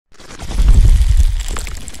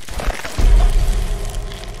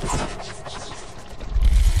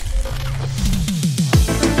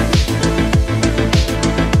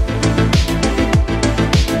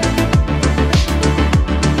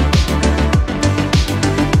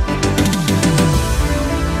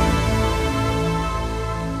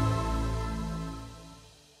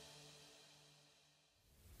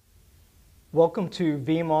Welcome to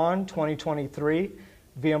VeeamON 2023.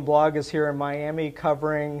 VMblog is here in Miami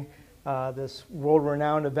covering this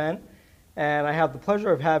world-renowned event. And I have the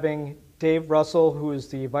pleasure of having Dave Russell, who is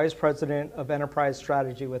the Vice President of Enterprise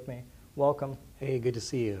Strategy with me. Welcome. Hey, good to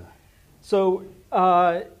see you. So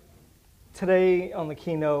today on the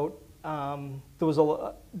keynote, there was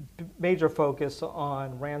a major focus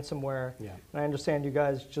on ransomware. Yeah. And I understand you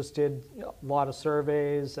guys just did a lot of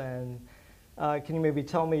surveys, and can you maybe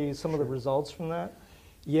tell me some of the results from that?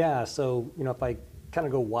 Yeah, so if I kind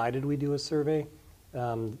of go, why did we do a survey?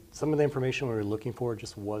 Some of the information we were looking for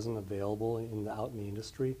just wasn't available out in the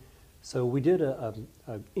industry. So we did a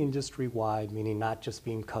industry-wide, meaning not just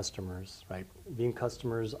Veeam customers, right? Veeam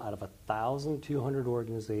customers out of 1,200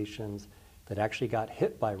 organizations that actually got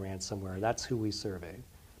hit by ransomware. That's who we surveyed.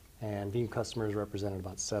 And Veeam customers represented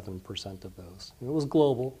about 7% of those. And it was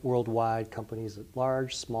global, worldwide, companies at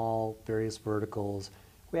large, small, various verticals.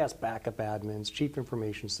 We asked backup admins, chief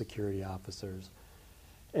information security officers.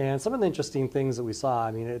 And some of the interesting things that we saw,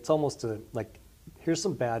 I mean, it's almost like, here's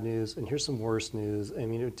some bad news and here's some worse news. I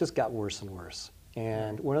mean, it just got worse and worse.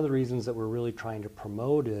 And one of the reasons that we're really trying to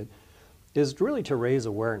promote it is really to raise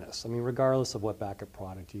awareness. I mean, regardless of what backup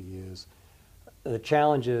product you use. The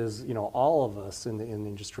challenge is, all of us in the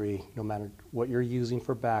industry, no matter what you're using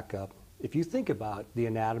for backup, if you think about the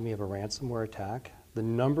anatomy of a ransomware attack, the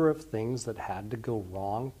number of things that had to go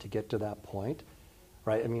wrong to get to that point,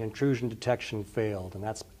 right? I mean, intrusion detection failed, and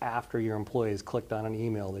that's after your employees clicked on an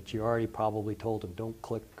email that you already probably told them, don't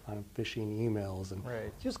click on phishing emails, and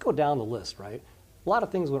right. Just go down the list, right? A lot of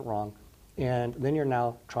things went wrong, and then you're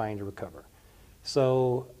now trying to recover.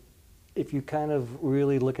 So if you kind of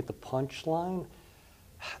really look at the punchline,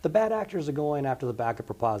 the bad actors are going after the backup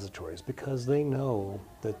repositories because they know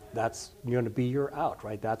that that's going to be your out,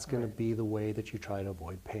 right? That's going to be the way that you try to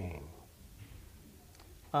avoid pain.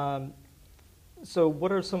 So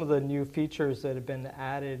what are some of the new features that have been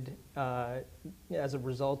added as a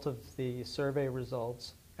result of the survey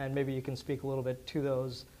results? And maybe you can speak a little bit to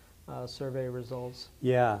those survey results.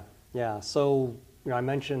 Yeah. So I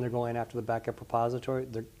mentioned they're going after the backup repository.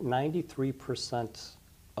 93%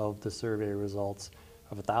 of the survey results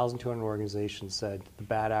of 1,200 organizations said the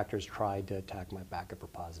bad actors tried to attack my backup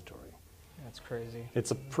repository. That's crazy.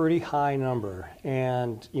 It's a pretty high number.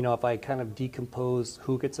 And if I kind of decompose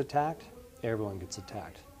who gets attacked, everyone gets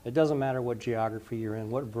attacked. It doesn't matter what geography you're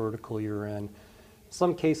in, what vertical you're in.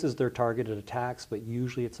 Some cases they're targeted attacks, but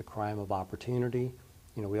usually it's a crime of opportunity.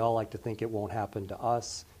 We all like to think it won't happen to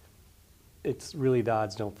us. It's really the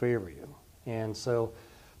odds don't favor you. And so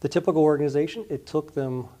the typical organization, it took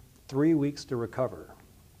them 3 weeks to recover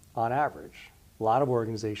on average. A lot of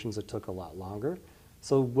organizations it took a lot longer.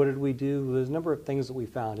 So what did we do? There's a number of things that we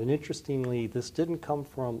found. And interestingly, this didn't come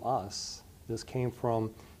from us. This came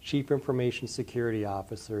from chief information security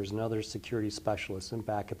officers and other security specialists and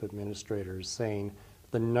backup administrators saying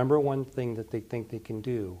the number one thing that they think they can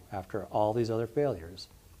do after all these other failures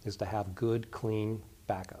is to have good, clean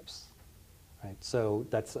backups. Right? So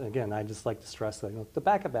that's, again, I just like to stress that the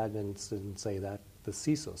backup admins didn't say that, the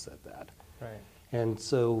CISO said that. Right. And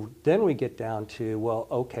so then we get down to, well,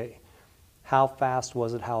 okay, how fast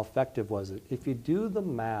was it? How effective was it? If you do the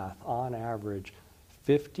math, on average,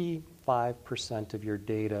 55% of your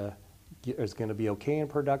data is going to be okay in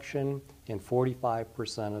production, and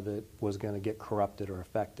 45% of it was going to get corrupted or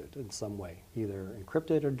affected in some way, either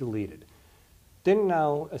encrypted or deleted. Then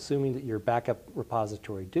now, assuming that your backup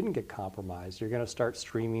repository didn't get compromised, you're going to start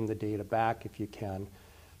streaming the data back if you can.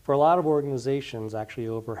 For a lot of organizations, actually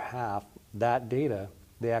over half, that data,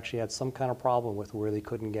 they actually had some kind of problem with where they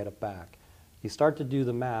couldn't get it back. You start to do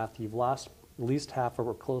the math, you've lost at least half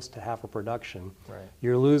or close to half of production. Right.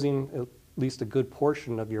 You're losing at least a good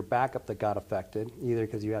portion of your backup that got affected, either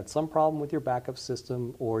because you had some problem with your backup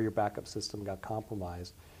system or your backup system got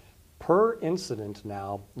compromised. Per incident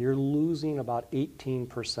now, you're losing about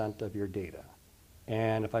 18% of your data.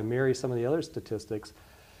 And if I marry some of the other statistics,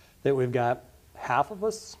 that we've got half of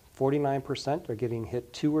us, 49%, are getting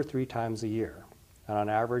hit 2 or 3 times a year. And on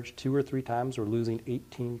average, 2 or 3 times, we're losing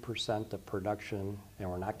 18% of production, and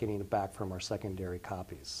we're not getting it back from our secondary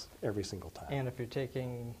copies every single time. And if you're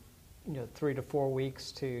taking 3 to 4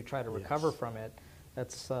 weeks to try to recover from it,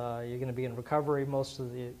 that's you're going to be in recovery most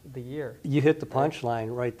of the year. You hit the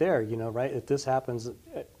punchline right there, right? If this happens,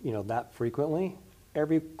 that frequently,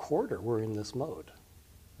 every quarter we're in this mode.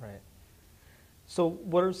 Right. So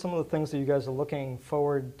what are some of the things that you guys are looking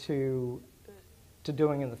forward to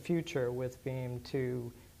doing in the future with Veeam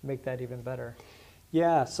to make that even better?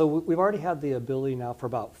 Yeah, so we've already had the ability now for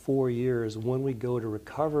about 4 years, when we go to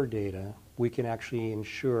recover data, we can actually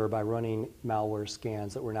ensure by running malware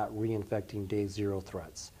scans that we're not reinfecting day zero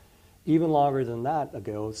threats. Even longer than that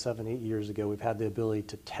ago, 7, 8 years ago, we've had the ability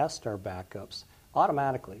to test our backups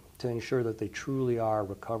automatically to ensure that they truly are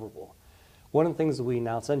recoverable. One of the things that we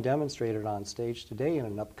announced and demonstrated on stage today in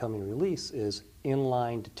an upcoming release is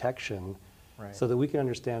inline detection. Right. So that we can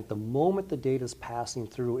understand at the moment the data is passing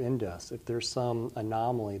through into us, if there's some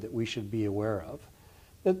anomaly that we should be aware of.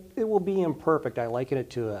 It will be imperfect. I liken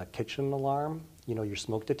it to a kitchen alarm, your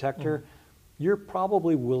smoke detector. Mm-hmm. You're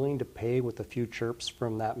probably willing to pay with a few chirps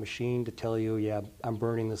from that machine to tell you, yeah, I'm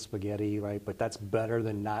burning the spaghetti, right? But that's better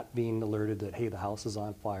than not being alerted that, hey, the house is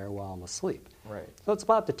on fire while I'm asleep. Right. So it's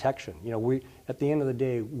about detection. At the end of the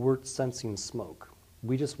day, we're sensing smoke.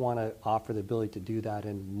 We just want to offer the ability to do that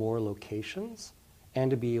in more locations and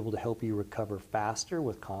to be able to help you recover faster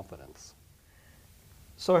with confidence.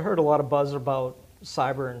 So I heard a lot of buzz about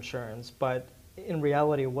cyber insurance, but in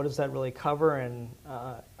reality, what does that really cover, and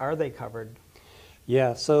are they covered?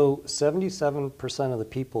 Yeah, so 77% of the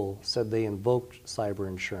people said they invoked cyber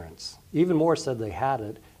insurance. Even more said they had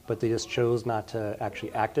it, but they just chose not to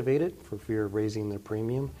actually activate it for fear of raising their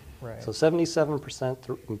premium. Right. So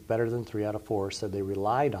 77%, better than 3 out of 4, said they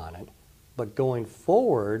relied on it. But going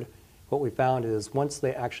forward, what we found is once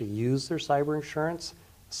they actually used their cyber insurance,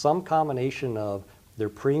 some combination of their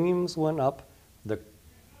premiums went up, the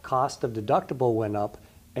cost of deductible went up,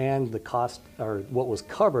 and the cost, or what was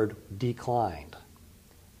covered, declined.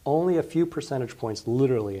 Only a few percentage points,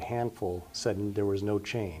 literally a handful, said there was no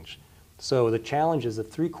change. So the challenge is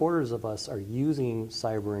if 3/4 of us are using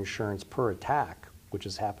cyber insurance per attack, which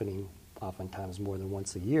is happening oftentimes more than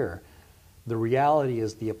once a year, the reality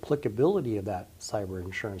is the applicability of that cyber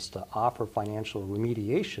insurance to offer financial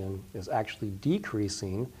remediation is actually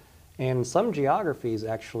decreasing. And in some geographies,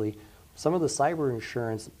 actually, some of the cyber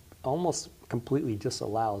insurance almost completely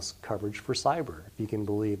disallows coverage for cyber, if you can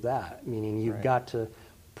believe that. Meaning you've got to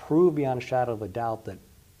prove beyond a shadow of a doubt that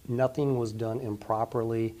nothing was done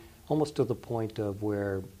improperly, almost to the point of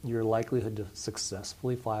where your likelihood to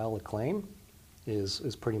successfully file a claim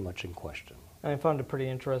is pretty much in question. I found it pretty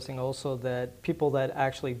interesting also that people that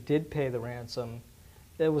actually did pay the ransom,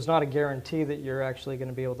 it was not a guarantee that you're actually going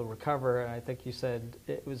to be able to recover. And I think you said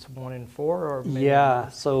it was 1 in 4, or maybe yeah.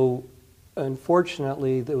 So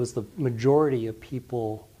unfortunately, there was the majority of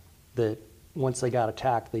people that once they got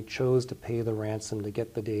attacked, they chose to pay the ransom to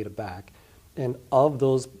get the data back. And of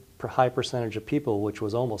those high percentage of people, which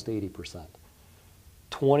was almost 80%,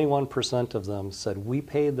 21% of them said we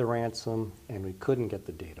paid the ransom and we couldn't get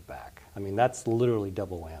the data back. I mean, that's literally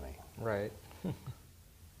double whammy. Right.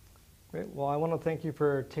 Great. Well, I want to thank you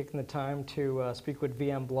for taking the time to speak with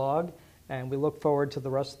VMblog, and we look forward to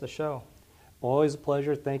the rest of the show. Always a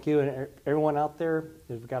pleasure. Thank you. And everyone out there,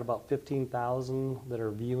 we've got about 15,000 that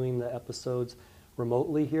are viewing the episodes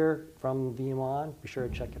remotely here from VeeamON. Be sure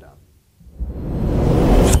to check it out.